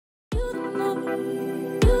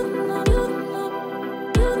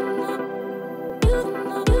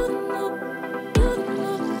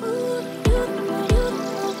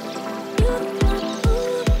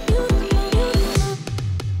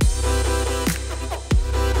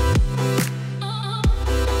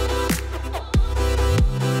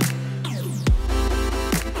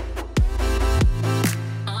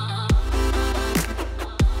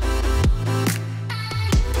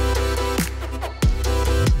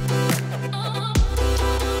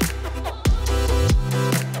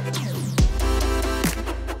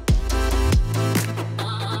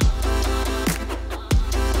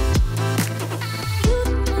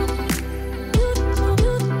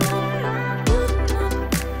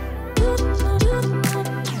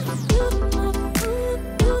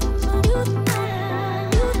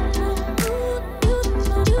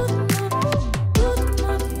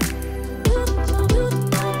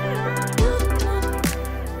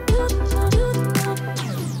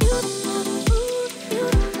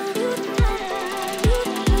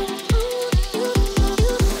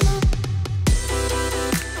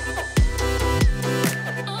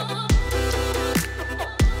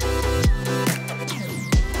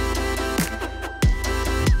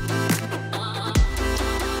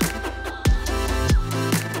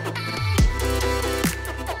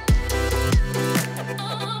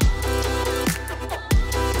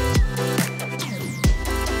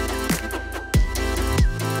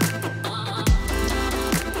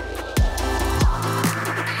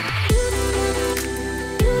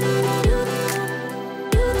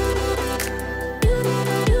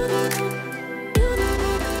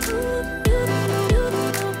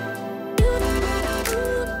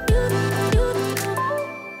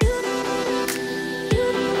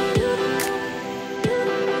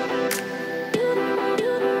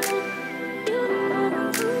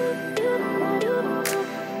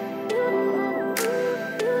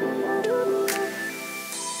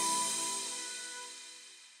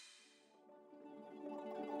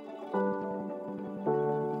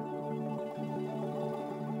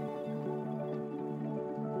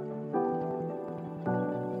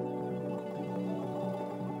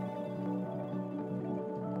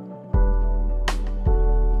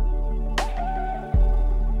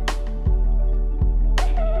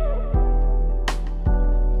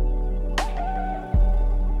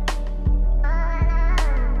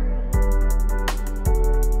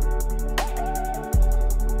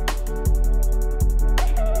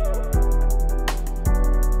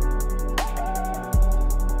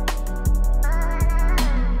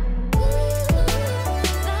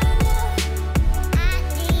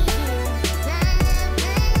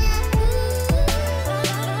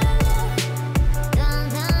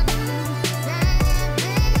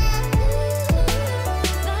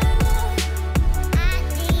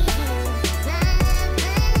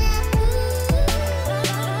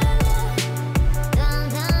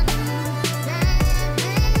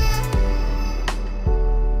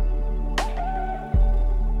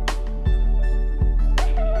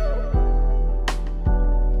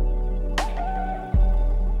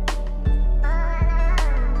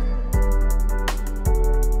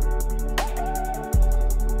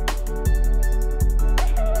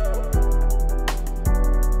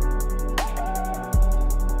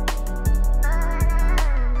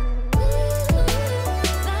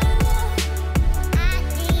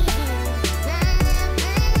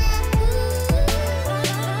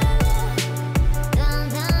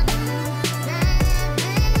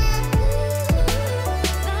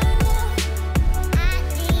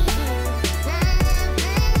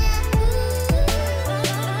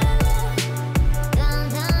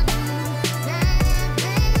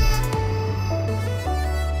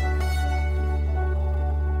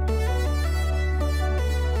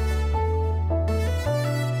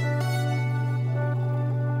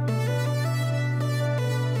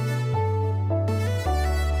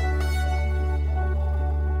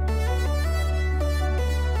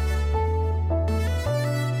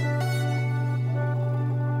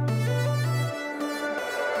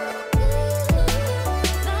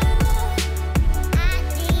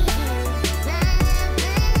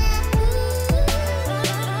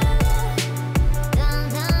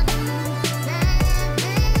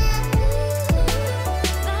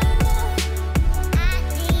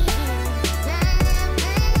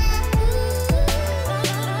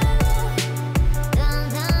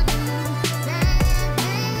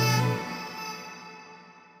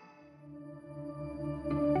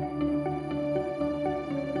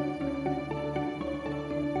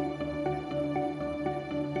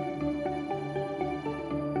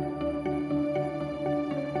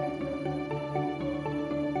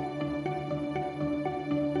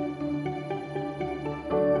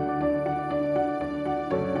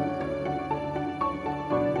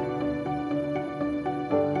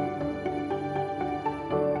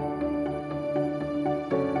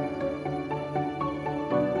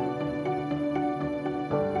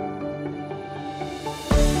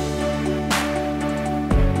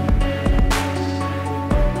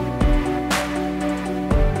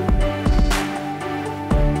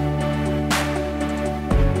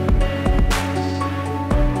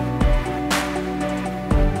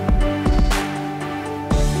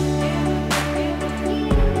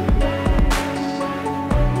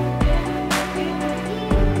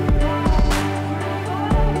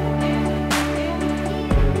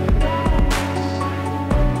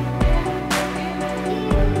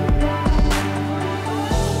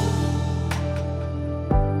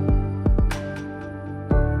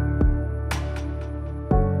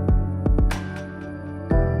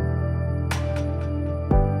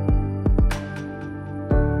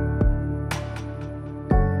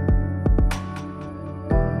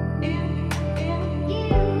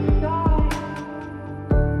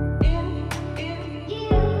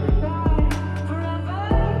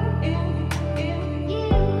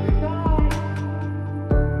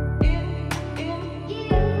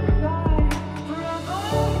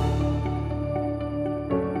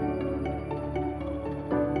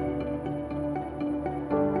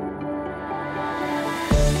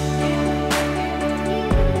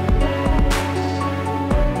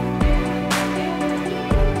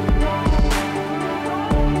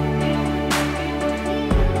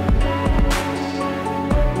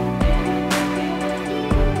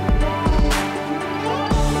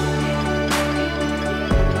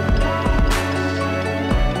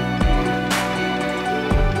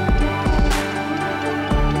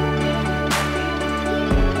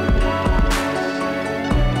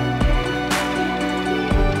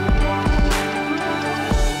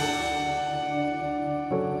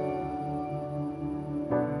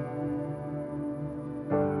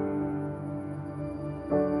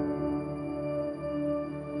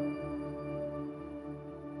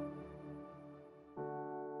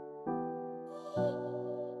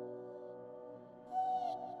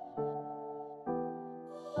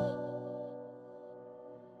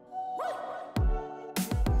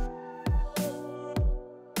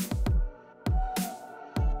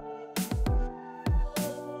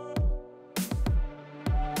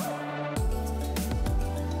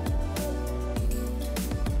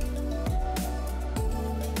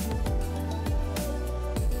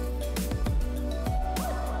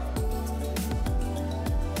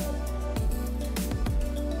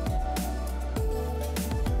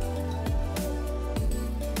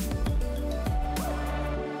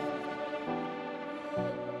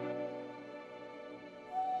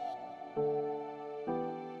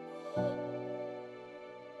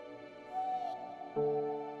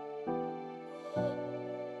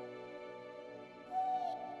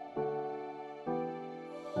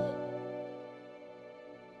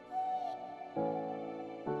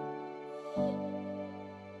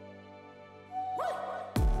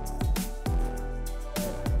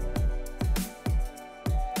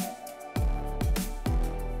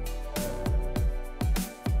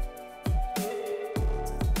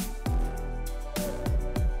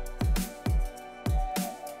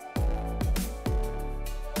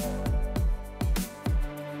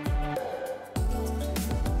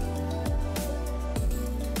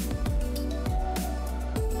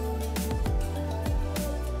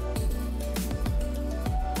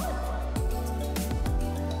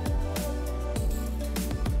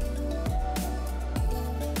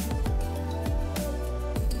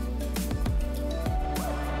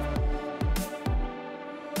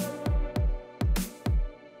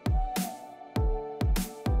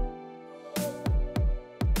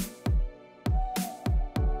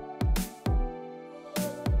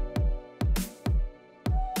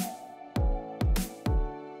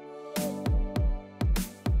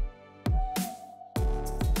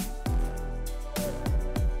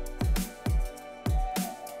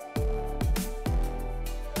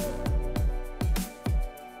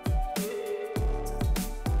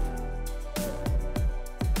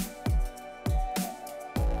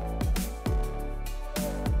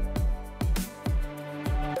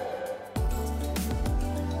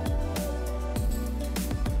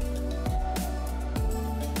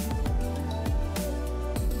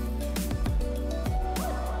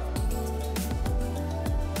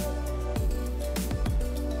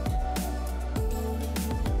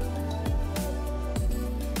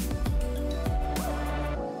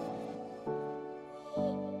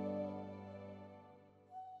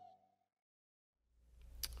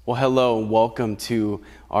Well, hello and welcome to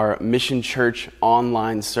our Mission Church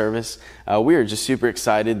online service. We are just super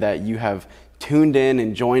excited that you have tuned in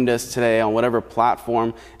and joined us today on whatever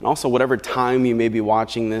platform and also whatever time you may be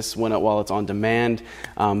watching this while it's on demand.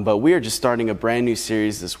 But we are just starting a brand new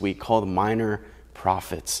series this week called Minor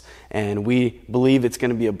Prophets. And we believe it's going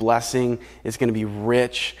to be a blessing, it's going to be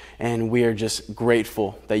rich, and we are just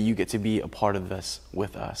grateful that you get to be a part of this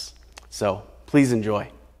with us. So please enjoy.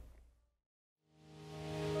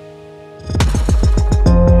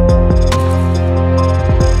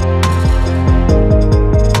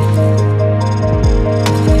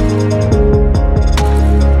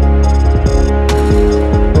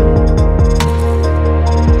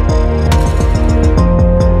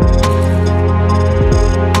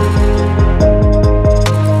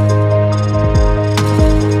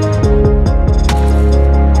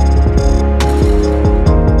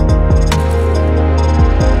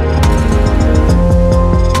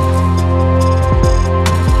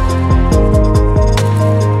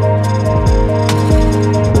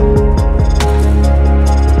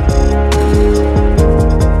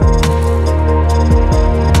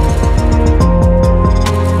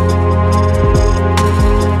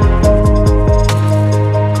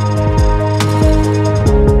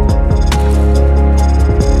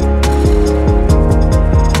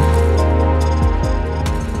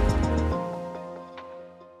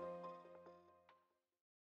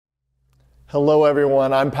 Hello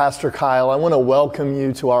everyone, I'm Pastor Kyle. I want to welcome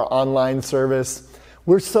you to our online service.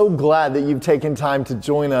 We're so glad that you've taken time to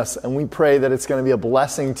join us, and we pray that it's going to be a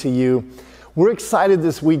blessing to you. We're excited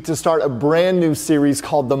this week to start a brand new series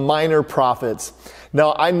called The Minor Prophets.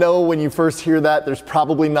 Now, I know when you first hear that, there's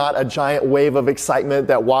probably not a giant wave of excitement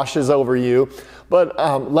that washes over you, but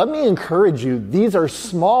let me encourage you, these are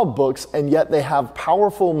small books, and yet they have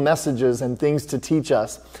powerful messages and things to teach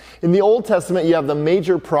us. In the Old Testament, you have the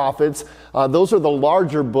major prophets. Those are the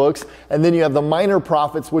larger books. And then you have the minor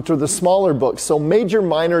prophets, which are the smaller books. So major,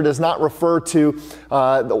 minor does not refer to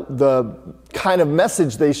the kind of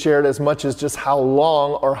message they shared as much as just how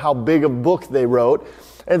long or how big a book they wrote.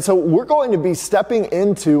 And so we're going to be stepping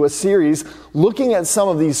into a series looking at some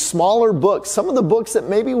of these smaller books, some of the books that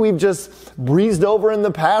maybe we've just breezed over in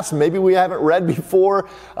the past, maybe we haven't read before,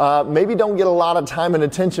 maybe don't get a lot of time and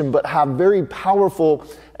attention, but have very powerful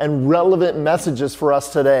and relevant messages for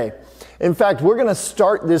us today. In fact, we're going to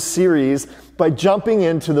start this series by jumping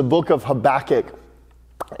into the book of Habakkuk.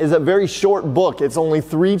 It's a very short book. It's only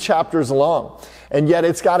 3 chapters long, and yet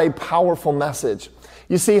it's got a powerful message.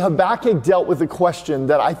 You see, Habakkuk dealt with a question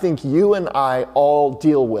that I think you and I all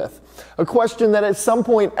deal with. A question that at some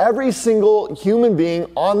point every single human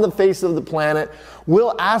being on the face of the planet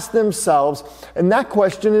will ask themselves, and that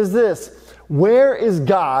question is this: where is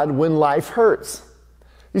God when life hurts?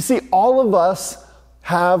 You see, all of us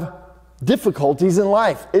have difficulties in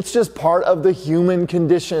life. It's just part of the human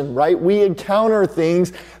condition, right? We encounter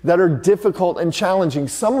things that are difficult and challenging.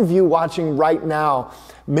 Some of you watching right now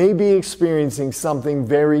may be experiencing something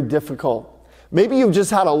very difficult. Maybe you've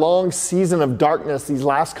just had a long season of darkness these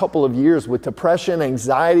last couple of years with depression,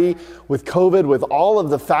 anxiety, with COVID, with all of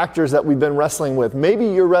the factors that we've been wrestling with. Maybe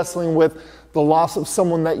you're wrestling with the loss of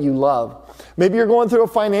someone that you love. Maybe you're going through a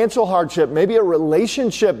financial hardship. Maybe a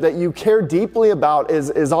relationship that you care deeply about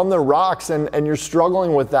is on the rocks and you're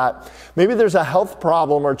struggling with that. Maybe there's a health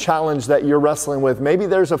problem or challenge that you're wrestling with. Maybe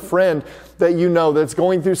there's a friend that you know that's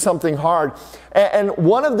going through something hard. And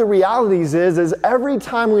one of the realities is every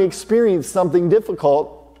time we experience something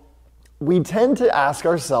difficult, we tend to ask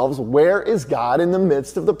ourselves, where is God in the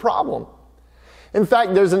midst of the problem? In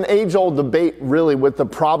fact, there's an age-old debate really with the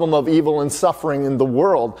problem of evil and suffering in the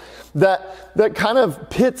world that kind of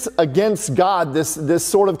pits against God this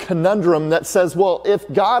sort of conundrum that says, well,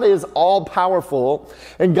 if God is all-powerful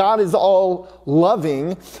and God is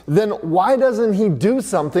all-loving, then why doesn't he do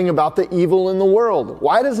something about the evil in the world?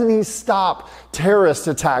 Why doesn't he stop terrorist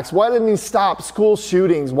attacks? Why doesn't he stop school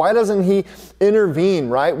shootings? Why doesn't he intervene,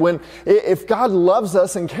 right? If God loves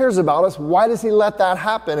us and cares about us, why does he let that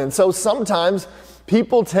happen? And so sometimes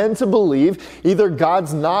people tend to believe either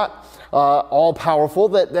God's not all-powerful,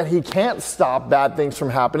 that he can't stop bad things from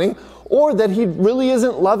happening, or that he really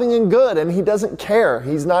isn't loving and good and he doesn't care.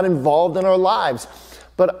 He's not involved in our lives.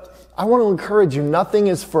 But I want to encourage you, nothing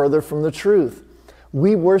is further from the truth.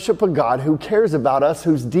 We worship a God who cares about us,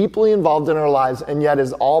 who's deeply involved in our lives, and yet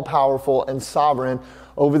is all-powerful and sovereign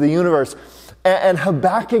over the universe. And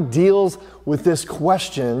Habakkuk deals with this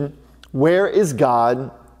question, where is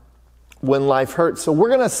God when life hurts? So we're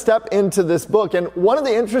going to step into this book. And one of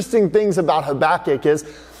the interesting things about Habakkuk is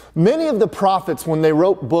Many of the prophets, when they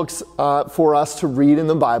wrote books for us to read in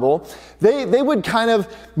the Bible, they would kind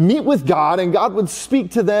of meet with God, and God would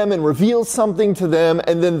speak to them and reveal something to them,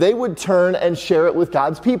 and then they would turn and share it with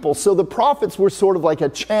God's people. So the prophets were sort of like a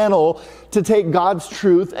channel to take God's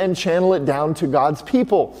truth and channel it down to God's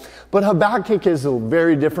people. But Habakkuk is a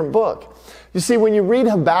very different book. You see, when you read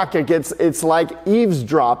Habakkuk, it's like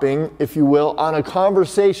eavesdropping, if you will, on a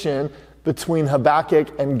conversation between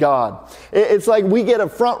Habakkuk and God. It's like we get a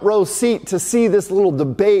front row seat to see this little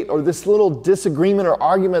debate or this little disagreement or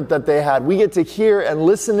argument that they had. We get to hear and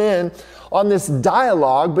listen in on this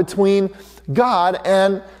dialogue between God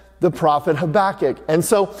and the prophet Habakkuk. And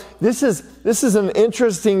so this is an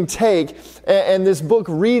interesting take, and this book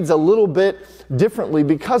reads a little bit differently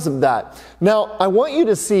because of that. Now, I want you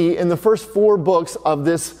to see in the first 4 books of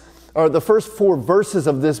this, or the first 4 verses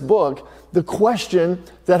of this book, the question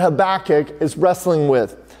that Habakkuk is wrestling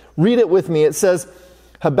with. Read it with me. It says,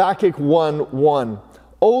 Habakkuk 1:1.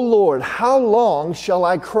 O Lord, how long shall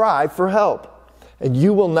I cry for help, and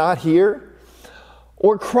you will not hear?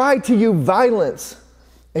 Or cry to you violence,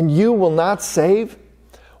 and you will not save?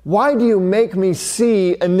 Why do you make me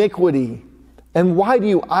see iniquity? And why do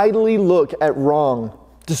you idly look at wrong?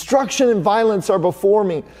 Destruction and violence are before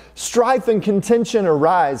me. Strife and contention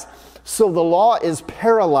arise. So the law is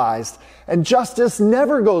paralyzed, and justice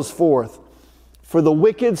never goes forth. For the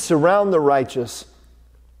wicked surround the righteous,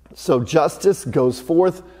 so justice goes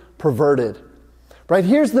forth perverted. Right?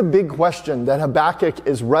 Here's the big question that Habakkuk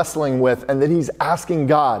is wrestling with and that he's asking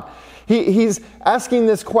God. He's asking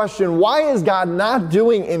this question, why is God not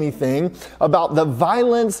doing anything about the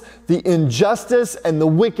violence, the injustice, and the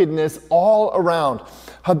wickedness all around?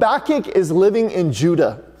 Habakkuk is living in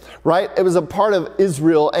Judah, right? It was a part of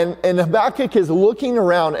Israel, and Habakkuk is looking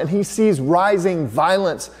around and he sees rising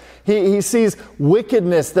violence. He sees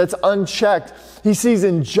wickedness that's unchecked. He sees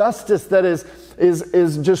injustice that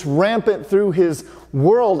is just rampant through his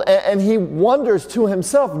world. And he wonders to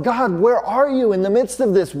himself, God, where are you in the midst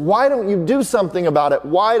of this? Why don't you do something about it?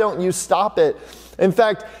 Why don't you stop it? In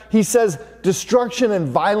fact, he says, destruction and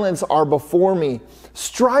violence are before me.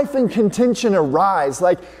 Strife and contention arise.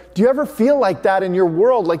 Like, do you ever feel like that in your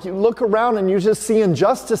world? Like you look around and you just see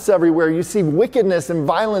injustice everywhere. You see wickedness and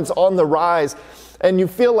violence on the rise. And you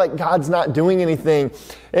feel like God's not doing anything.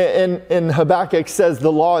 And Habakkuk says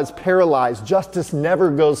the law is paralyzed. Justice never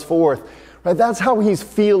goes forth. Right? That's how he's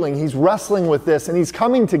feeling. He's wrestling with this. And he's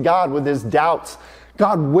coming to God with his doubts.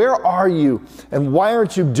 God, where are you? And why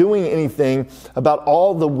aren't you doing anything about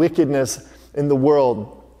all the wickedness in the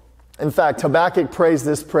world? In fact, Habakkuk prays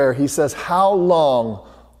this prayer. He says, how long,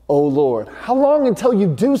 O Lord? How long until you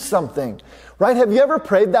do something? Right? Have you ever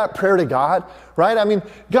prayed that prayer to God? Right? I mean,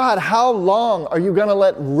 God, how long are you going to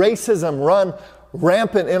let racism run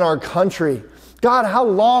rampant in our country? God, how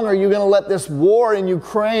long are you going to let this war in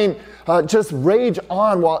Ukraine just rage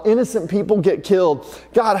on while innocent people get killed?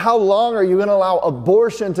 God, how long are you going to allow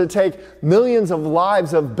abortion to take millions of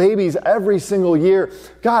lives of babies every single year?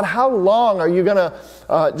 God, how long are you going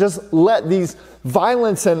to just let these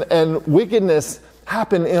violence and wickedness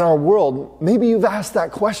happen in our world? Maybe you've asked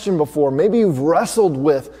that question before. Maybe you've wrestled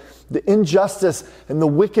with the injustice and the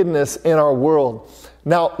wickedness in our world.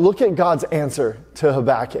 Now, look at God's answer to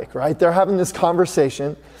Habakkuk, right? They're having this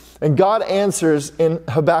conversation, and God answers in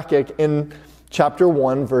Habakkuk in chapter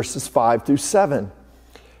 1, verses 5 through 7.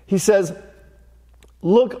 He says,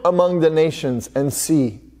 look among the nations and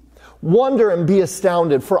see. Wonder and be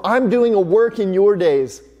astounded, for I'm doing a work in your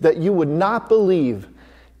days that you would not believe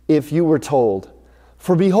if you were told.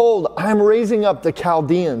 For behold, I'm raising up the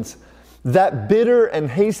Chaldeans, that bitter and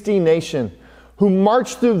hasty nation, who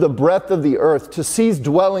march through the breadth of the earth to seize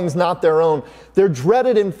dwellings not their own. They're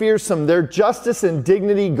dreaded and fearsome. Their justice and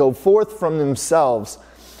dignity go forth from themselves.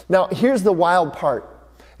 Now, here's the wild part,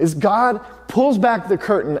 is God pulls back the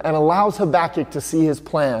curtain and allows Habakkuk to see his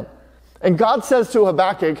plan. And God says to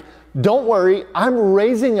Habakkuk, don't worry, I'm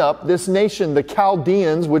raising up this nation, the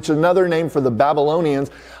Chaldeans, which is another name for the Babylonians.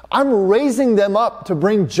 I'm raising them up to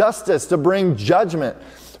bring justice, to bring judgment,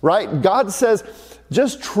 right? God says,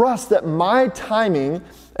 just trust that my timing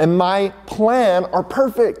and my plan are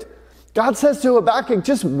perfect. God says to Habakkuk,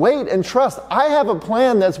 just wait and trust. I have a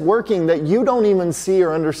plan that's working that you don't even see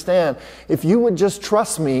or understand. If you would just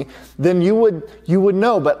trust me, then you would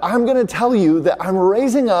know. But I'm going to tell you that I'm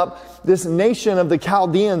raising up this nation of the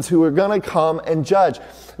Chaldeans who are going to come and judge.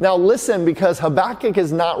 Now listen, because Habakkuk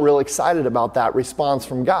is not real excited about that response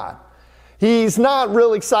from God. He's not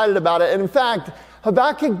real excited about it. And in fact,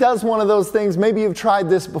 Habakkuk does one of those things, maybe you've tried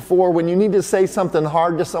this before, when you need to say something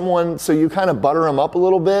hard to someone so you kind of butter them up a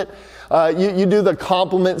little bit. You do the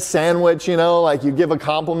compliment sandwich, like you give a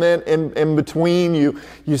compliment in between,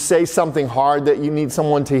 you say something hard that you need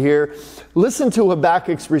someone to hear. Listen to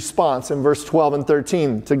Habakkuk's response in verse 12 and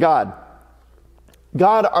 13 to God.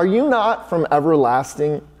 God, are you not from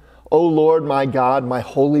everlasting? O Lord, my God, my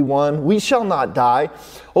Holy One, we shall not die.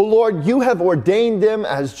 O Lord, you have ordained them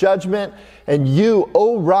as judgment, and you,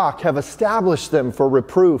 O Rock, have established them for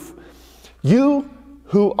reproof. You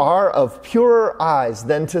who are of purer eyes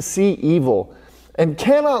than to see evil, and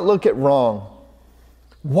cannot look at wrong.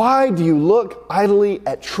 Why do you look idly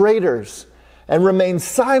at traitors, and remain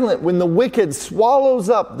silent when the wicked swallows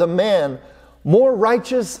up the man more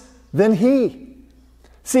righteous than he?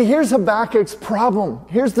 See, here's Habakkuk's problem.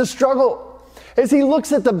 Here's the struggle. As he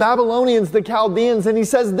looks at the Babylonians, the Chaldeans, and he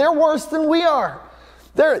says, they're worse than we are.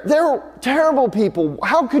 They're terrible people.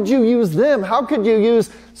 How could you use them? How could you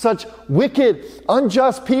use such wicked,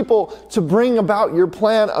 unjust people to bring about your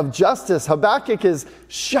plan of justice? Habakkuk is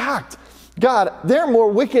shocked. God, they're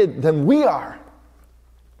more wicked than we are.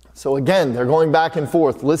 So again, they're going back and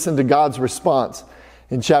forth. Listen to God's response.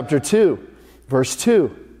 In chapter 2, verse 2,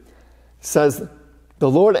 it says, the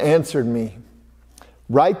Lord answered me,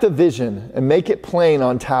 write the vision and make it plain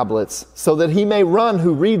on tablets, so that he may run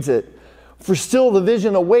who reads it. For still the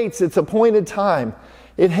vision awaits its appointed time.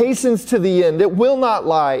 It hastens to the end. It will not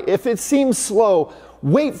lie. If it seems slow,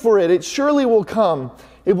 wait for it. It surely will come.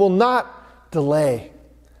 It will not delay.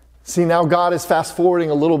 See, now God is fast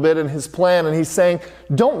forwarding a little bit in his plan, and he's saying,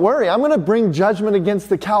 don't worry, I'm going to bring judgment against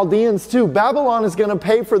the Chaldeans too. Babylon is going to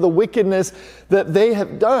pay for the wickedness that they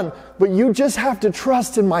have done, but you just have to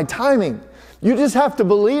trust in my timing. You just have to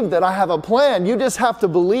believe that I have a plan. You just have to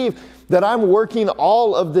believe that I'm working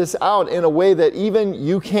all of this out in a way that even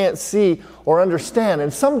you can't see or understand.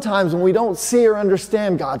 And sometimes when we don't see or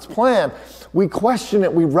understand God's plan, we question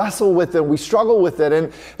it, we wrestle with it, we struggle with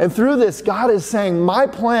it. And through this, God is saying, my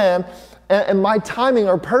plan and my timing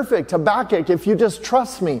are perfect. Habakkuk, if you just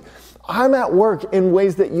trust me, I'm at work in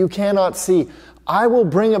ways that you cannot see. I will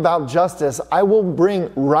bring about justice. I will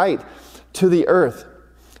bring right to the earth.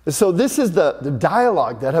 So this is the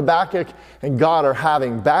dialogue that Habakkuk and God are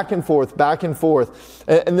having, back and forth, back and forth.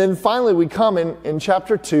 And then finally we come in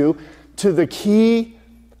chapter 2 to the key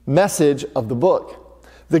message of the book.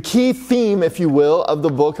 The key theme, if you will, of the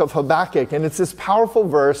book of Habakkuk. And it's this powerful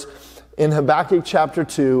verse in Habakkuk chapter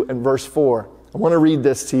 2 and verse 4. I want to read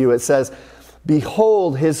this to you. It says,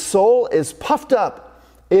 behold, his soul is puffed up.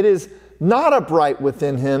 It is not upright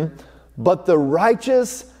within him, but the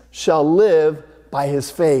righteous shall live by his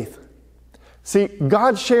faith. See,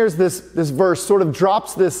 God shares this verse, sort of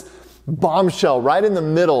drops this bombshell right in the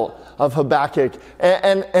middle of Habakkuk.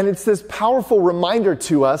 And it's this powerful reminder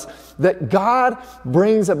to us that God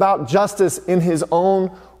brings about justice in his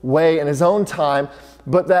own way, in his own time,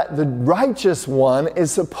 but that the righteous one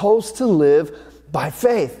is supposed to live by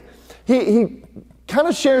faith. He kind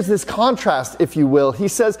of shares this contrast, if you will. He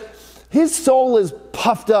says, his soul is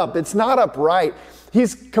puffed up. It's not upright.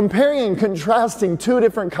 He's comparing and contrasting two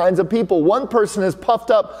different kinds of people. One person is puffed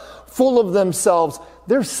up, full of themselves.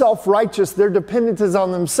 They're self-righteous. Their dependence is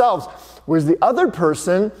on themselves. Whereas the other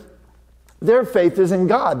person, their faith is in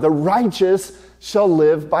God. The righteous shall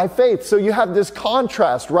live by faith. So you have this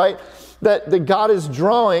contrast, right? That God is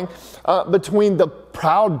drawing between the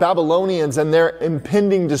proud Babylonians and their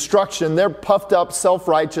impending destruction. They're puffed up,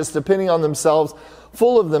 self-righteous, depending on themselves,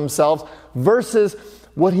 full of themselves, versus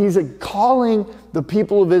what he's calling the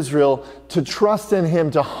people of Israel to trust in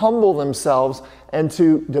him, to humble themselves, and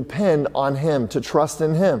to depend on him, to trust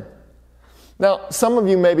in him. Now, some of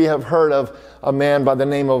you maybe have heard of a man by the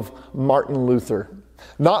name of Martin Luther.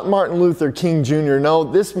 Not Martin Luther King Jr. No,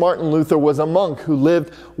 this Martin Luther was a monk who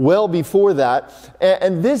lived well before that.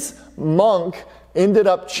 And this monk ended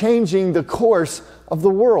up changing the course of the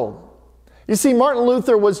world. You see, Martin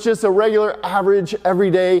Luther was just a regular, average,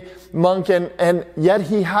 everyday monk, and yet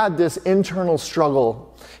he had this internal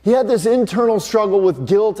struggle. He had this internal struggle with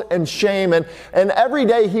guilt and shame, and every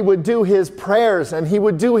day he would do his prayers, and he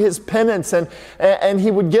would do his penance, and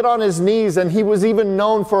he would get on his knees, and he was even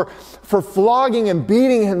known for flogging and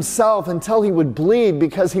beating himself until he would bleed,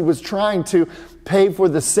 because he was trying to pay for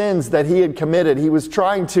the sins that he had committed. He was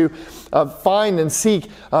trying to find and seek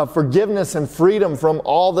forgiveness and freedom from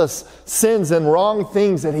all the sins and wrong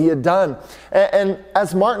things that he had done. And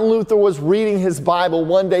as Martin Luther was reading his Bible,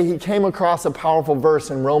 one day he came across a powerful verse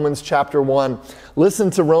in Romans chapter 1. Listen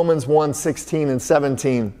to Romans 1, 16 and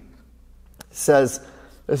 17. It says,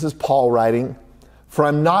 this is Paul writing, "For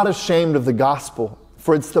I'm not ashamed of the gospel,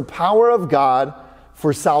 for it's the power of God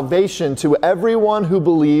for salvation to everyone who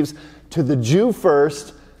believes, to the Jew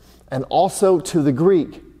first, and also to the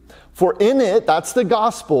Greek. For in it, that's the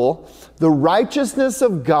gospel, the righteousness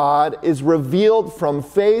of God is revealed from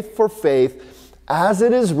faith for faith, as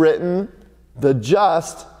it is written, the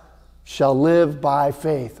just shall live by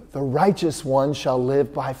faith. The righteous one shall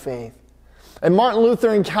live by faith. And Martin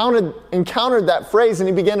Luther encountered that phrase, and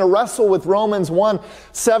he began to wrestle with Romans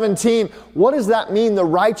 1:17. What does that mean, the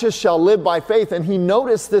righteous shall live by faith? And he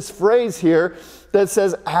noticed this phrase here that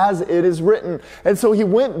says, as it is written. And so he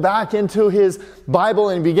went back into his Bible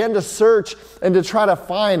and began to search and to try to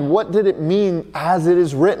find what did it mean as it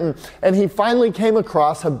is written. And he finally came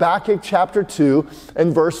across Habakkuk chapter 2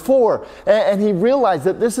 and verse 4. And he realized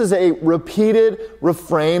that this is a repeated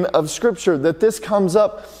refrain of Scripture, that this comes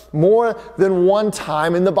up more than one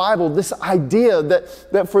time in the Bible. This idea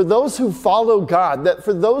that for those who follow God, that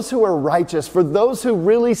for those who are righteous, for those who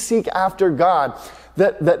really seek after God,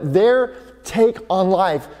 that their take on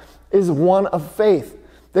life is one of faith.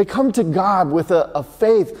 They come to God with a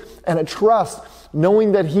faith and a trust,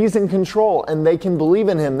 knowing that He's in control and they can believe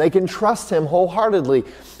in Him. They can trust Him wholeheartedly.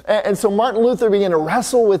 And so Martin Luther began to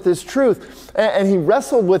wrestle with this truth. And he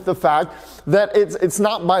wrestled with the fact that it's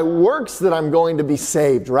not by works that I'm going to be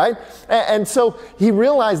saved, right? And so he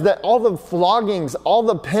realized that all the floggings, all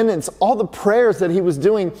the penance, all the prayers that he was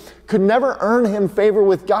doing could never earn him favor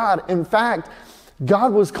with God. In fact,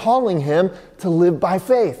 God was calling him to live by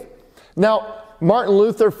faith. Now, Martin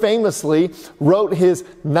Luther famously wrote his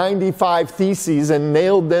 95 Theses and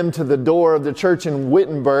nailed them to the door of the church in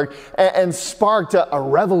Wittenberg and sparked a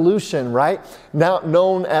revolution, right? Now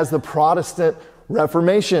known as the Protestant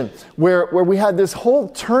Reformation, where we had this whole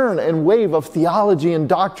turn and wave of theology and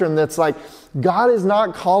doctrine that's like, God is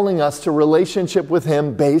not calling us to relationship with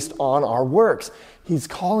Him based on our works. He's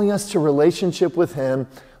calling us to relationship with Him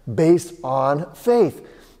based on faith,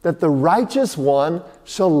 that the righteous one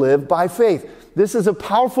shall live by faith. This is a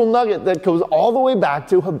powerful nugget that goes all the way back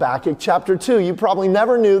to Habakkuk chapter 2. You probably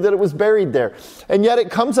never knew that it was buried there. And yet it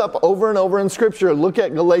comes up over and over in Scripture. Look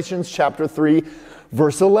at Galatians chapter 3,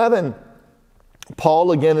 verse 11.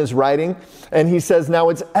 Paul again is writing, and he says, now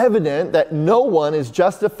it's evident that no one is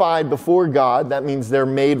justified before God. That means they're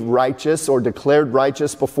made righteous or declared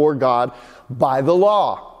righteous before God by the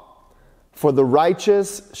law. For the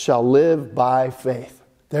righteous shall live by faith.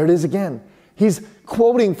 There it is again. He's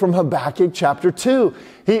quoting from Habakkuk chapter 2.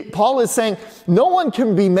 Paul is saying, no one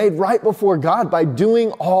can be made right before God by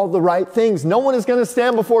doing all the right things. No one is going to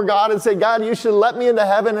stand before God and say, God, you should let me into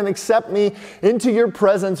heaven and accept me into your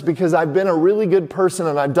presence because I've been a really good person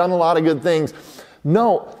and I've done a lot of good things.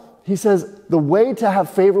 No, he says, the way to have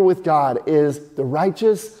favor with God is the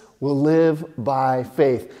righteous will live by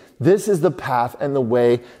faith. This is the path and the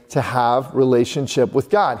way to have relationship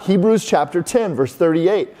with God. Hebrews chapter 10, verse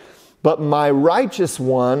 38. But my righteous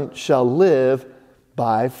one shall live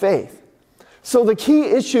by faith. So the key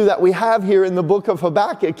issue that we have here in the book of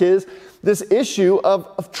Habakkuk is this issue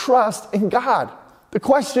of trust in God. The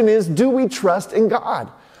question is, do we trust in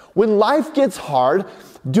God? When life gets hard,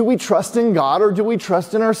 do we trust in God or do we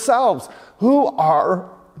trust in ourselves? Who are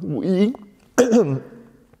we?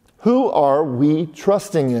 Who are we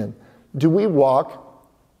trusting in? Do we walk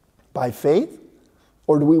by faith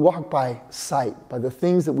or do we walk by sight, by the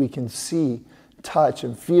things that we can see, touch,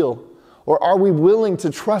 and feel? Or are we willing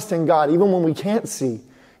to trust in God even when we can't see,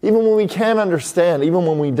 even when we can't understand, even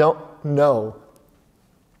when we don't know?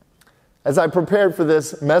 As I prepared for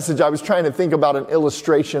this message, I was trying to think about an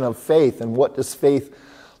illustration of faith and what does faith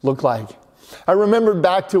look like. I remembered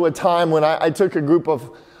back to a time when I took a group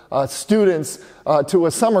of students to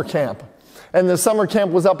a summer camp. And the summer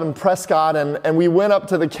camp was up in Prescott, and we went up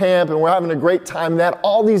to the camp, and we're having a great time. They had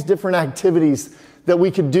all these different activities that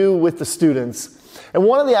we could do with the students. And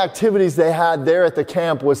one of the activities they had there at the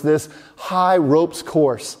camp was this high ropes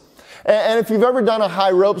course. And if you've ever done a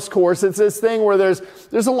high ropes course, it's this thing where there's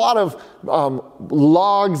a lot of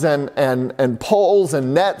logs and poles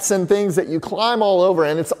and nets and things that you climb all over,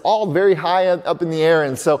 and it's all very high up in the air.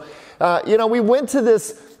 And so, we went to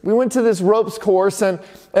this ropes course, and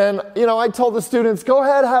I told the students, go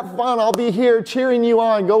ahead, have fun. I'll be here cheering you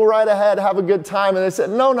on. Go right ahead, have a good time. And they said,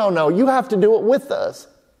 no, you have to do it with us.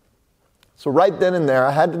 So right then and there,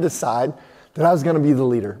 I had to decide that I was going to be the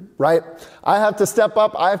leader, right? I have to step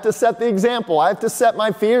up. I have to set the example. I have to set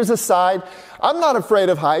my fears aside. I'm not afraid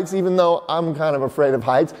of heights, even though I'm kind of afraid of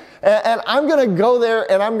heights. And I'm going to go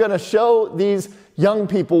there and I'm going to show these young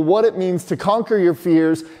people what it means to conquer your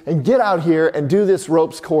fears and get out here and do this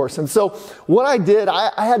ropes course. And so what I did,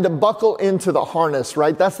 I had to buckle into the harness,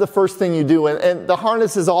 right? That's the first thing you do. And the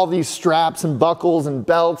harness is all these straps and buckles and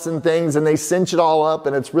belts and things, and they cinch it all up,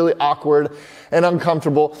 and it's really awkward and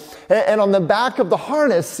uncomfortable. And on the back of the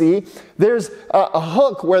harness, see, there's a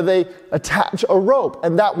hook where they attach a rope.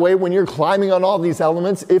 And that way, when you're climbing on all these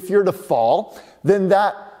elements, if you're to fall, then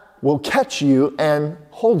that will catch you and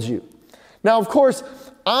hold you. Now, of course,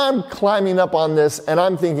 I'm climbing up on this and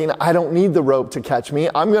I'm thinking, I don't need the rope to catch me.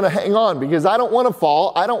 I'm going to hang on because I don't want to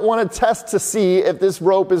fall. I don't want to test to see if this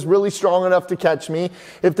rope is really strong enough to catch me,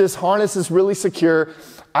 if this harness is really secure.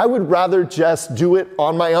 I would rather just do it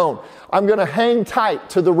on my own. I'm going to hang tight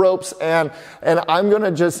to the ropes and I'm going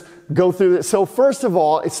to just go through this. So first of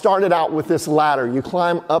all, it started out with this ladder. You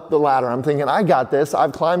climb up the ladder. I'm thinking, I got this.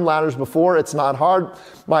 I've climbed ladders before. It's not hard.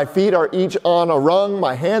 My feet are each on a rung.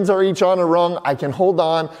 My hands are each on a rung. I can hold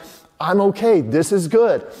on. I'm okay. This is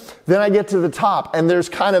good. Then I get to the top and there's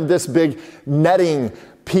kind of this big netting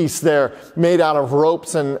piece there made out of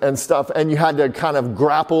ropes and stuff, and you had to kind of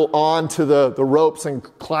grapple onto the ropes and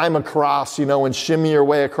climb across, and shimmy your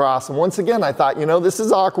way across. And once again, I thought, this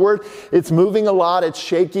is awkward. It's moving a lot. It's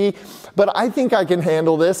shaky, but I think I can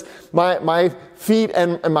handle this. My feet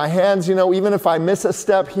and my hands, even if I miss a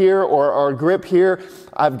step here or a grip here,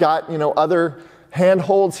 I've got, other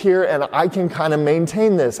handholds here, and I can kind of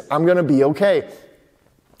maintain this. I'm going to be okay.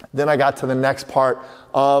 Then I got to the next part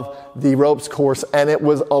of the ropes course, and it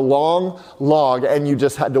was a long log, and you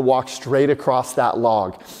just had to walk straight across that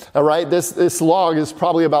log. All right, this log is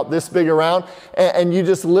probably about this big around, and you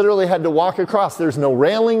just literally had to walk across. There's no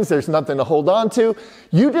railings, there's nothing to hold on to.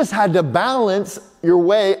 You just had to balance your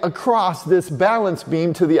way across this balance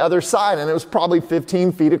beam to the other side, and it was probably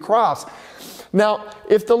 15 feet across. Now,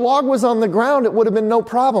 if the log was on the ground, it would have been no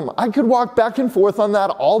problem. I could walk back and forth on that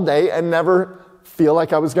all day and never feel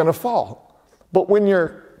like I was going to fall. But when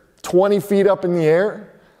you're 20 feet up in the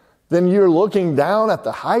air, then you're looking down at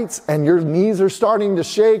the heights and your knees are starting to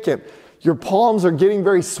shake and your palms are getting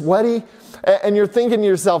very sweaty and you're thinking to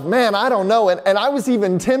yourself, man, I don't know. And I was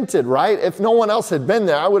even tempted, right? If no one else had been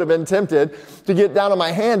there, I would have been tempted to get down on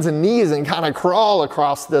my hands and knees and kind of crawl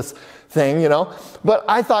across this thing, But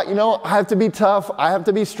I thought, I have to be tough. I have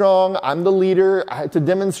to be strong. I'm the leader. I have to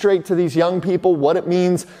demonstrate to these young people what it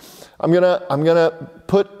means. I'm gonna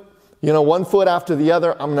put, one foot after the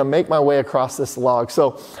other. I'm gonna make my way across this log.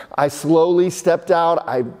 So I slowly stepped out.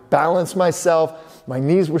 I balanced myself. My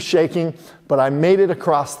knees were shaking, but I made it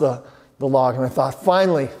across the log. And I thought,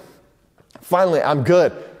 finally, I'm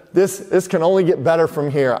good. This can only get better from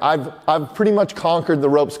here. I've pretty much conquered the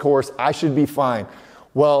ropes course. I should be fine.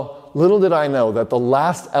 Well, little did I know that the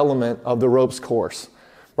last element of the ropes course,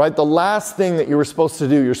 right? The last thing that you were supposed to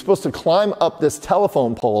do, you're supposed to climb up this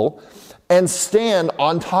telephone pole and stand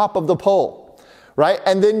on top of the pole, right?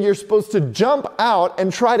 And then you're supposed to jump out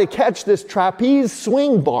and try to catch this trapeze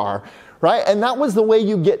swing bar, right? And that was the way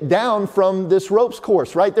you get down from this ropes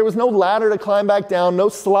course, right? There was no ladder to climb back down, no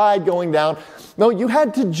slide going down. No, you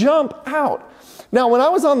had to jump out. Now, when I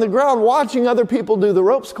was on the ground watching other people do the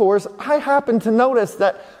ropes course, I happened to notice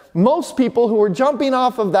that most people who were jumping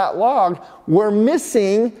off of that log were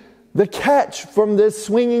missing the catch from this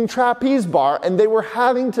swinging trapeze bar, and they were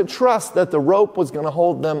having to trust that the rope was going to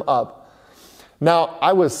hold them up. Now,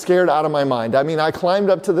 I was scared out of my mind. I climbed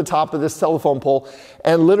up to the top of this telephone pole,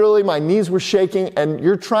 and literally my knees were shaking, and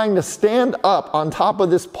you're trying to stand up on top of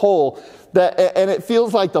this pole, and it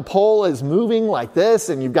feels like the pole is moving like this,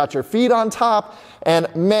 and you've got your feet on top,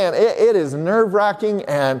 and man, it is nerve-wracking,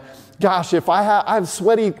 and gosh, if I have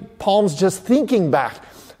sweaty palms just thinking back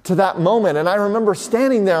to that moment. And I remember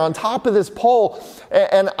standing there on top of this pole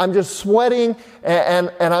and I'm just sweating and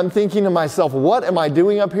I'm thinking to myself, what am I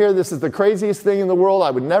doing up here? This is the craziest thing in the world. I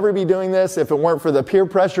would never be doing this if it weren't for the peer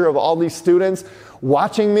pressure of all these students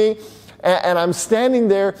watching me. And I'm standing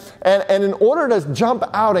there and in order to jump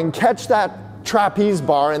out and catch that trapeze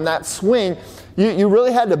bar and that swing, you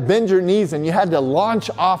really had to bend your knees and you had to launch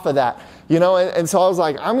off of that. And so I was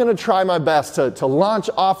like, I'm going to try my best to launch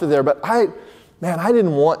off of there. But I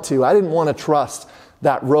didn't want to. I didn't want to trust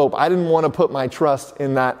that rope. I didn't want to put my trust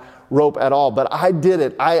in that rope at all. But I did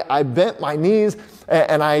it. I bent my knees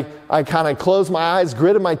and I kind of closed my eyes,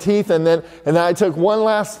 gritted my teeth, and then I took one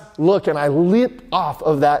last look and I leaped off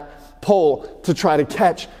of that pole to try to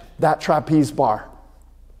catch that trapeze bar.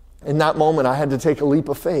 In that moment, I had to take a leap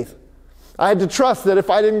of faith. I had to trust that if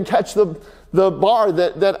I didn't catch the bar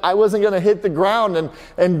that I wasn't going to hit the ground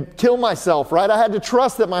and kill myself, right? I had to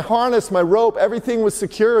trust that my harness, my rope, everything was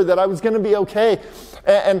secure, that I was going to be okay.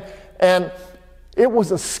 And It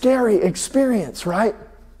was a scary experience, right?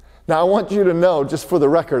 Now, I want you to know, just for the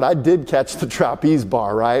record, I did catch the trapeze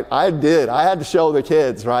bar, right? I did. I had to show the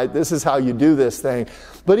kids, right? This is how you do this thing.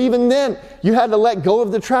 But even then, you had to let go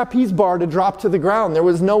of the trapeze bar to drop to the ground. There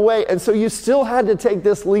was no way. And so you still had to take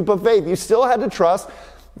this leap of faith. You still had to trust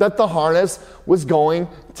that the harness was going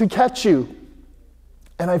to catch you.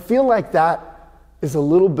 And I feel like that is a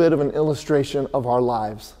little bit of an illustration of our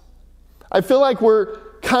lives. I feel like we're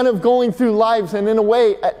kind of going through lives, and in a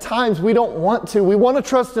way, at times, we don't want to. We want to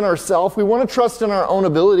trust in ourselves. We want to trust in our own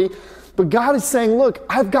ability. But God is saying, look,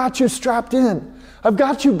 I've got you strapped in. I've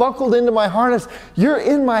got you buckled into my harness. You're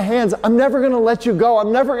in my hands. I'm never going to let you go.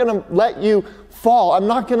 I'm never going to let you fall. I'm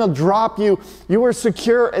not going to drop you. You are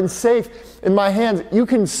secure and safe in my hands. You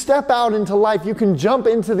can step out into life. You can jump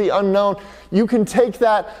into the unknown. You can take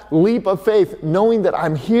that leap of faith, knowing that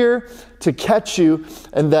I'm here to catch you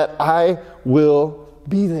and that I will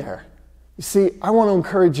be there. You see, I want to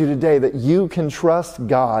encourage you today that you can trust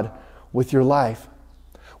God with your life.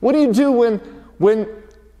 What do you do when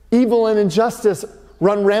evil and injustice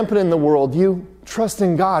run rampant in the world? You trust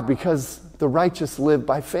in God because the righteous live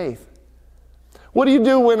by faith. What do you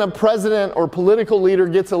do when a president or political leader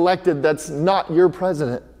gets elected that's not your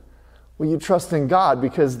president? Well, you trust in God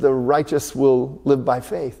because the righteous will live by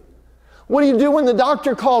faith. What do you do when the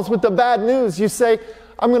doctor calls with the bad news? You say,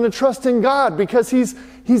 I'm going to trust in God because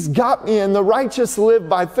He's got me, and the righteous live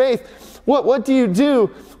by faith. What do you do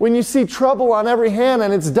when you see trouble on every hand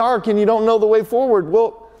and it's dark and you don't know the way forward?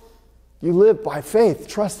 Well, you live by faith,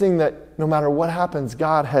 trusting that no matter what happens,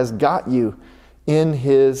 God has got you in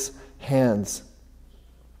His hands.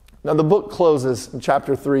 Now, the book closes in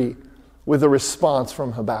chapter 3 with a response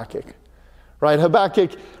from Habakkuk. Right?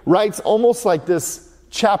 Habakkuk writes almost like this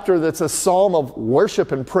chapter that's a psalm of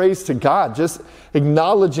worship and praise to God, just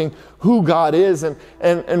acknowledging who God is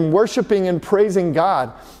and worshiping and praising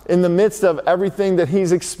God in the midst of everything that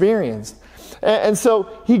he's experienced. And so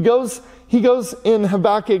he goes in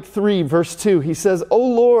Habakkuk 3, verse 2, he says, O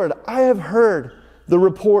Lord, I have heard the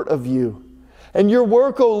report of you, and your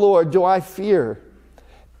work, O Lord, do I fear.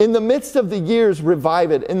 In the midst of the years,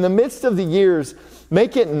 revive it. In the midst of the years,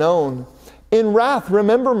 make it known. In wrath,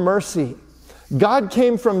 remember mercy. God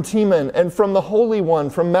came from Teman and from the Holy One,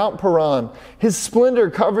 from Mount Paran. His splendor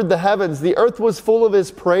covered the heavens. The earth was full of His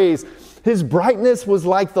praise. His brightness was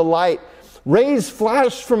like the light. Rays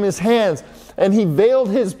flashed from His hands, and He veiled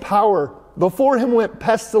His power. Before Him went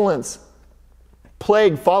pestilence.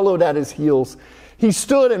 Plague followed at His heels. He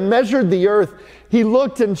stood and measured the earth. He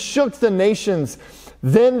looked and shook the nations.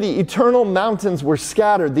 Then the eternal mountains were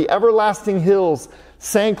scattered. The everlasting hills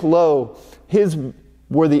sank low. His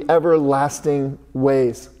were the everlasting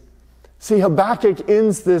ways. See, Habakkuk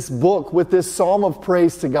ends this book with this psalm of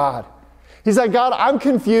praise to God. He's like, God, I'm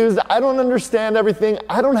confused. I don't understand everything.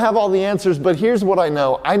 I don't have all the answers, but here's what I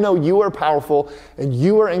know. I know you are powerful and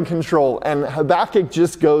you are in control. And Habakkuk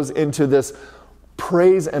just goes into this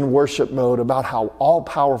praise and worship mode about how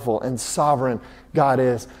all-powerful and sovereign God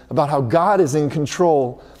is, about how God is in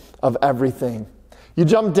control of everything. You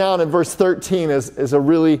jump down at verse 13 is a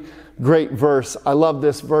really great verse. I love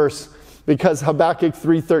this verse because Habakkuk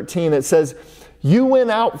 3:13, it says, you went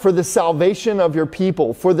out for the salvation of your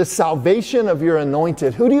people, for the salvation of your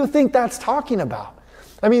anointed. Who do you think that's talking about?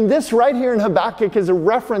 I mean, this right here in Habakkuk is a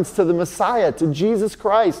reference to the Messiah, to Jesus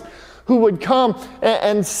Christ, who would come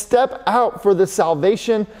and step out for the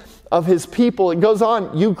salvation of His people. It goes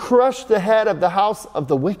on, you crushed the head of the house of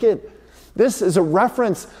the wicked. This is a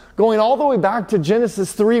reference going all the way back to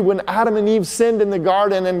Genesis 3 when Adam and Eve sinned in the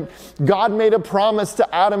garden and God made a promise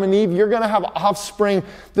to Adam and Eve, you're going to have offspring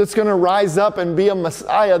that's going to rise up and be a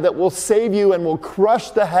Messiah that will save you and will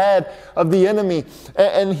crush the head of the enemy.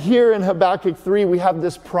 And here in Habakkuk 3 we have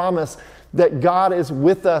this promise that God is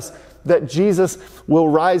with us, that Jesus will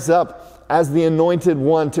rise up as the anointed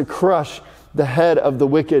one to crush the head of the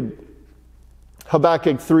wicked.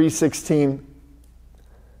 Habakkuk 3:16.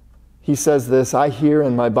 He says this, I hear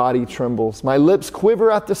and my body trembles. My lips quiver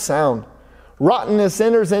at the sound. Rottenness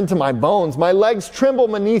enters into my bones. My legs tremble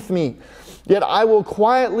beneath me. Yet I will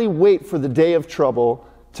quietly wait for the day of trouble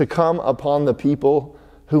to come upon the people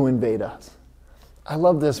who invade us. I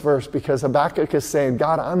love this verse because Habakkuk is saying,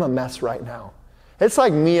 God, I'm a mess right now. It's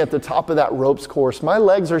like me at the top of that ropes course. My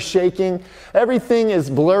legs are shaking. Everything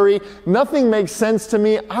is blurry. Nothing makes sense to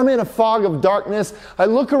me. I'm in a fog of darkness. I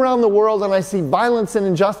look around the world and I see violence and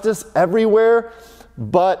injustice everywhere.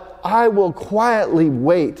 But I will quietly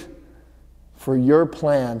wait for your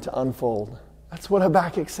plan to unfold. That's what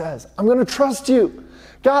Habakkuk says. I'm going to trust you.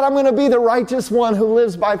 God, I'm going to be the righteous one who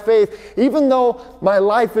lives by faith. Even though my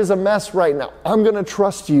life is a mess right now, I'm going to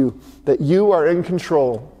trust you that you are in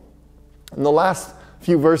control. And the last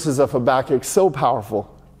few verses of Habakkuk, so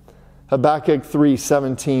powerful. Habakkuk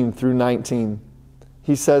 3:17 through 19.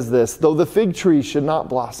 He says this, though the fig tree should not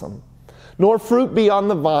blossom, nor fruit be on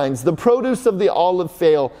the vines, the produce of the olive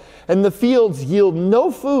fail, and the fields yield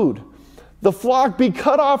no food, the flock be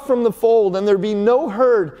cut off from the fold, and there be no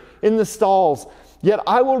herd in the stalls, yet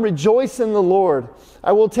I will rejoice in the Lord.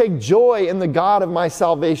 I will take joy in the God of my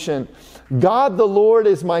salvation. God the Lord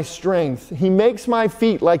is my strength. He makes my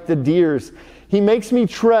feet like the deer's. He makes me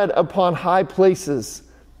tread upon high places.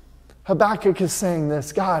 Habakkuk is saying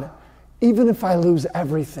this, God, even if I lose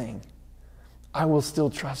everything, I will still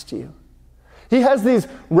trust you. He has these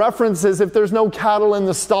references if there's no cattle in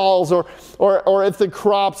the stalls or if the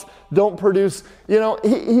crops don't produce.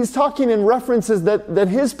 He's talking in references that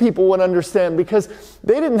his people would understand because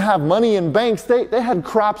they didn't have money in banks. They had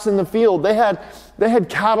crops in the field. They had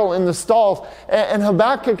cattle in the stalls. And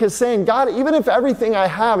Habakkuk is saying, God, even if everything I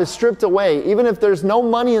have is stripped away, even if there's no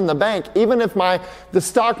money in the bank, even if the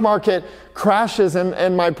stock market crashes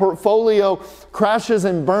and my portfolio crashes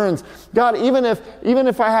and burns, God, even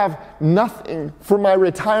if I have nothing for my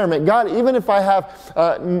retirement, God, even if I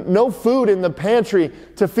have no food in the pantry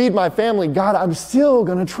to feed my family, God, I'm still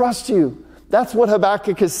going to trust you. That's what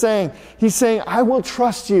Habakkuk is saying. He's saying, I will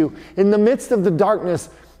trust you in the midst of the darkness.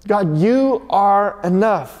 God, you are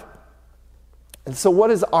enough. And so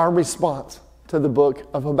what is our response to the book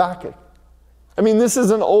of Habakkuk? I mean, this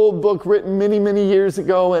is an old book written many, many years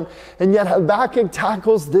ago, and yet Habakkuk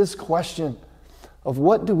tackles this question of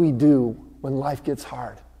what do we do when life gets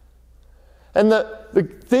hard? And the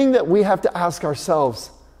thing that we have to ask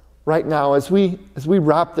ourselves right now as we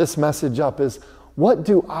wrap this message up is, what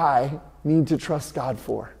do I need to trust God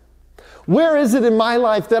for? Where is it in my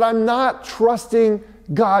life that I'm not trusting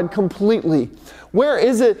God completely? Where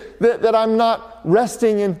is it that I'm not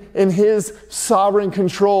resting in His sovereign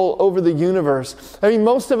control over the universe? I mean,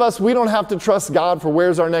 most of us, we don't have to trust God for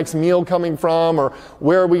where's our next meal coming from or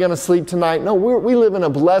where are we going to sleep tonight. No, we live in a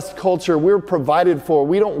blessed culture. We're provided for.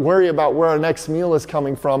 We don't worry about where our next meal is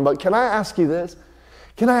coming from. But can I ask you this?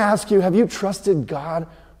 Can I ask you, have you trusted God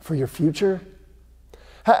for your future?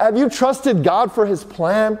 Have you trusted God for His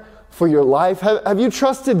plan for your life? Have you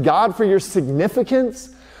trusted God for your significance?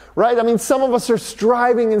 Right? I mean, some of us are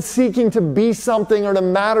striving and seeking to be something or to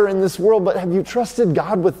matter in this world, but have you trusted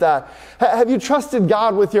God with that? Have you trusted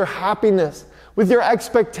God with your happiness, with your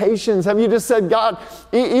expectations? Have you just said, God,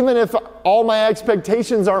 even if all my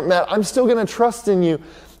expectations aren't met, I'm still going to trust in you.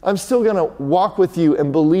 I'm still going to walk with you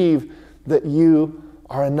and believe that you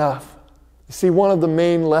are enough. You see, one of the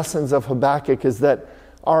main lessons of Habakkuk is that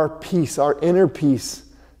our peace, our inner peace,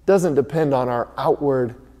 doesn't depend on our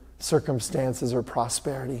outward circumstances or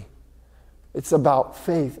prosperity. It's about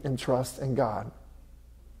faith and trust in God.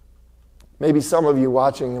 Maybe some of you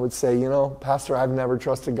watching would say, Pastor, I've never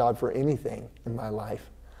trusted God for anything in my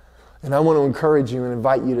life. And I want to encourage you and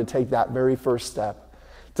invite you to take that very first step.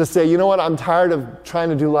 To say, you know what, I'm tired of trying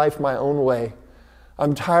to do life my own way.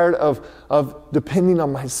 I'm tired of depending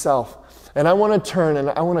on myself. And I want to turn and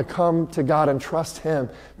I want to come to God and trust Him,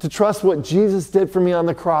 to trust what Jesus did for me on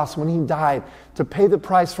the cross when He died, to pay the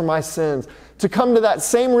price for my sins, to come to that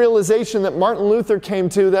same realization that Martin Luther came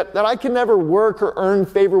to, that I can never work or earn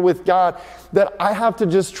favor with God, that I have to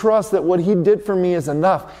just trust that what He did for me is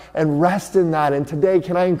enough and rest in that. And today,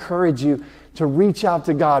 can I encourage you to reach out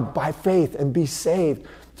to God by faith and be saved,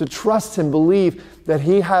 to trust Him, believe that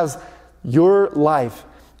He has your life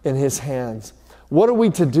in His hands. What are we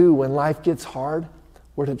to do when life gets hard?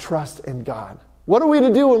 We're to trust in God. What are we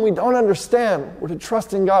to do when we don't understand? We're to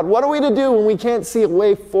trust in God. What are we to do when we can't see a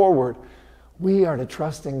way forward? We are to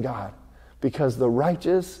trust in God because the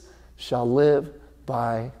righteous shall live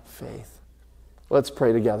by faith. Let's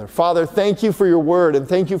pray together. Father, thank you for your word and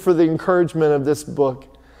thank you for the encouragement of this book.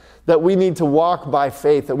 That we need to walk by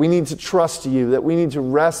faith, that we need to trust you, that we need to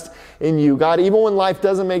rest in you. God, even when life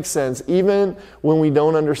doesn't make sense, even when we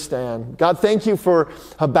don't understand. God, thank you for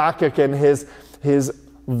Habakkuk and his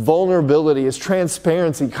vulnerability, his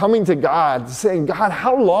transparency, coming to God, saying, God,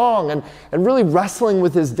 how long? And really wrestling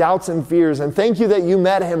with his doubts and fears. And thank you that you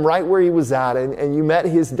met him right where he was at, and you met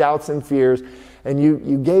his doubts and fears, and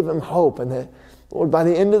you gave him hope. And that, Lord, by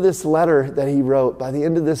the end of this letter that he wrote, by the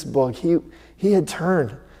end of this book, he had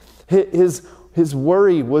turned. His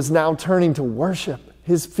worry was now turning to worship.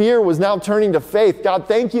 His fear was now turning to faith. God,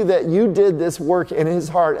 thank you that you did this work in his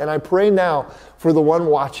heart. And I pray now for the one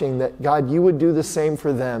watching that, God, you would do the same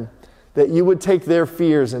for them. that you would take their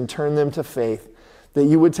fears and turn them to faith, that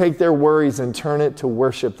you would take their worries and turn it to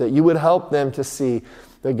worship, that you would help them to see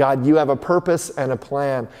that, God, you have a purpose and a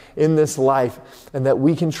plan in this life, and that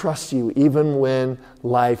we can trust you even when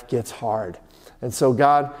life gets hard. And so,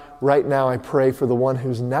 God, right now I pray for the one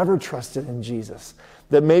who's never trusted in Jesus,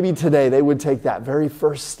 that maybe today they would take that very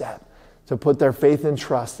first step to put their faith and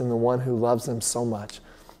trust in the one who loves them so much.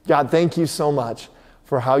 God, thank you so much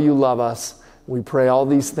for how you love us. We pray all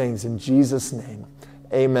these things in Jesus' name.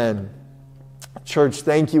 Amen. Church,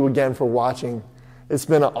 thank you again for watching. It's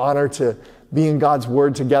been an honor to be in God's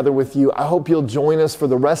Word together with you. I hope you'll join us for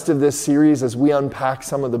the rest of this series as we unpack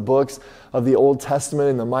some of the books of the Old Testament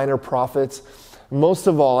and the minor prophets. Most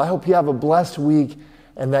of all, I hope you have a blessed week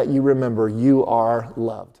and that you remember you are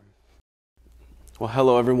loved. Well,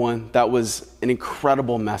 hello, everyone. That was an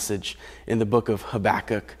incredible message in the book of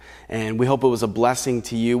Habakkuk, and we hope it was a blessing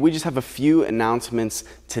to you. We just have a few announcements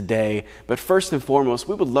today, but first and foremost,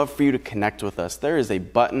 we would love for you to connect with us. There is a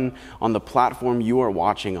button on the platform you are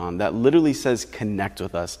watching on that literally says connect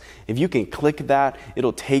with us. If you can click that,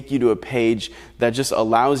 it'll take you to a page that just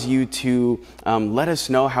allows you to let us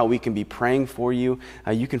know how we can be praying for you.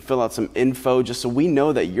 You can fill out some info just so we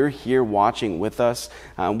know that you're here watching with us.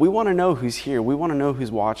 We want to know who's here. We want to know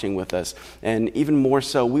who's watching with us. And even more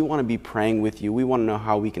so, we want to be praying with you. We want to know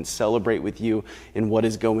how we can celebrate with you in what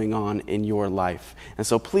is going on in your life. And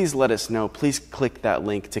so please let us know. Please click that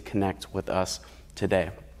link to connect with us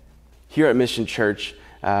today. Here at Mission Church,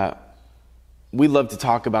 we love to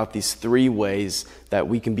talk about these three ways that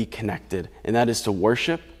we can be connected. And that is to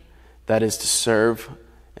worship, that is to serve,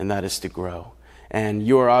 and that is to grow. And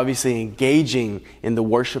you are obviously engaging in the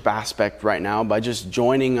worship aspect right now by just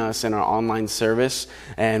joining us in our online service.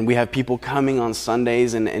 And we have people coming on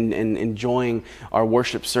Sundays and enjoying our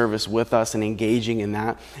worship service with us and engaging in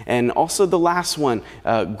that. And also the last one,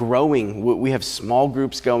 growing. We have small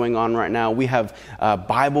groups going on right now. We have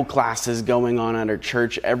Bible classes going on at our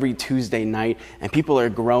church every Tuesday night. And people are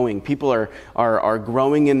growing. People are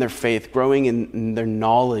growing in their faith, growing in their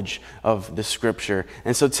knowledge of the Scripture.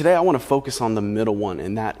 And so today I want to focus on the middle one,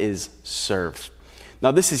 and that is serve. Now,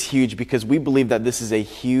 this is huge because we believe that this is a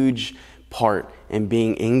huge part in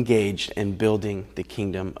being engaged and building the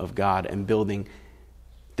kingdom of God and building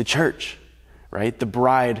the church, right? The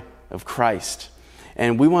bride of Christ.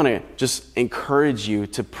 And we want to just encourage you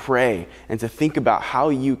to pray and to think about how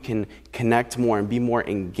you can connect more and be more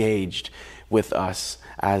engaged with us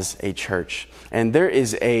as a church. And there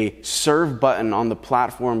is a serve button on the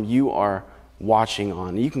platform you are watching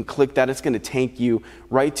on. You can click that. It's going to take you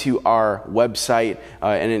right to our website.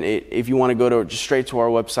 If you want to go just straight to our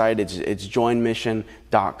website, it's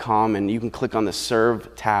joinmission.com, and you can click on the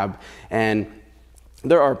Serve tab. And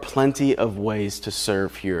there are plenty of ways to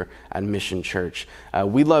serve here at Mission Church.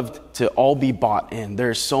 We love to all be bought in.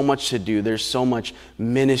 There's so much to do. There's so much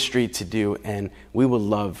ministry to do, and we would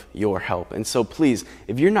love your help. And so please,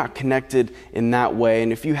 if you're not connected in that way,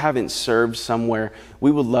 and if you haven't served somewhere, we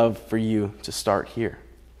would love for you to start here.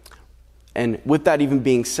 And with that even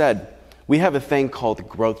being said, we have a thing called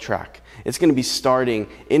Growth Track. It's going to be starting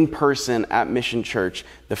in person at Mission Church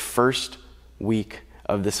the first week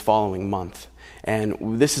of this following month.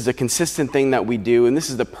 And this is a consistent thing that we do, and this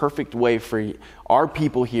is the perfect way for our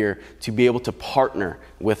people here to be able to partner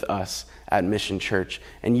with us at Mission Church.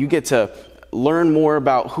 And you get to learn more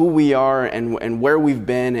about who we are and where we've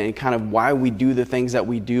been and kind of why we do the things that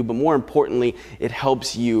we do. But more importantly, it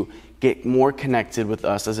helps you get more connected with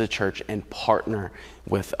us as a church and partner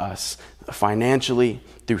with us financially,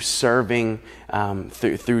 through serving,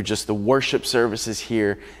 through just the worship services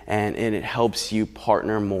here, and it helps you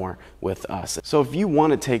partner more with us. So if you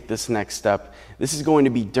want to take this next step, this is going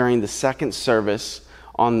to be during the second service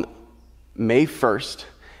on May 1st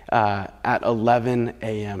at 11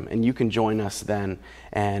 a.m. And you can join us then,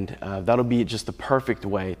 and that'll be just the perfect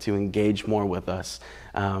way to engage more with us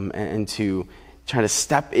and to try to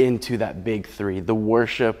step into that big three: the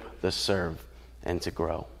worship, the serve, and to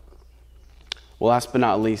grow. Well, last but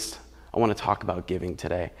not least, I want to talk about giving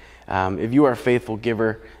today. If you are a faithful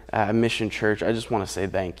giver at Mission Church, I just want to say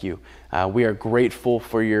thank you. We are grateful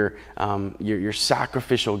for your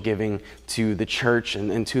sacrificial giving to the church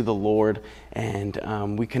and to the Lord,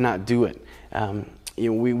 and we cannot do it.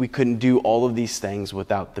 We couldn't do all of these things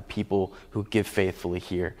without the people who give faithfully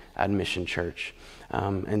here at Mission Church.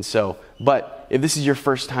 But if this is your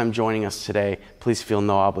first time joining us today, please feel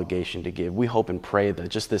no obligation to give. We hope and pray that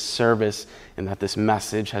just this service and that this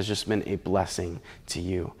message has just been a blessing to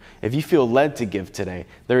you. If you feel led to give today,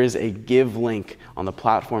 there is a give link on the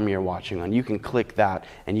platform you're watching on. You can click that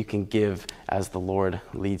and you can give as the Lord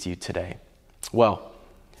leads you today. Well,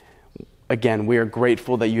 again, we are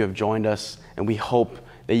grateful that you have joined us, and we hope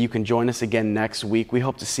that you can join us again next week. We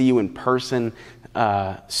hope to see you in person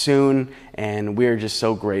soon, and we are just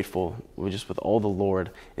so grateful with all the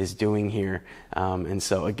Lord is doing here. And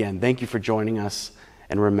so again, thank you for joining us,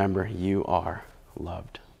 and remember, you are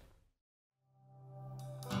loved.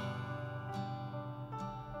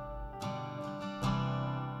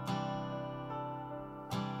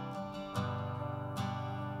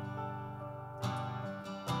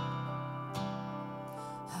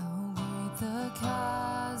 The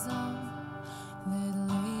chasm that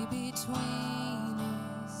lay between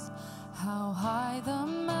us, how high the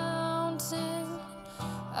mountain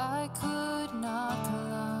I could not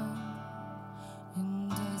climb. In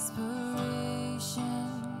desperation,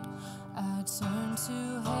 I turned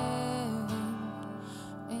to heaven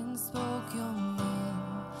and spoke your name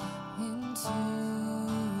into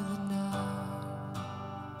the night.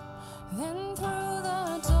 Then through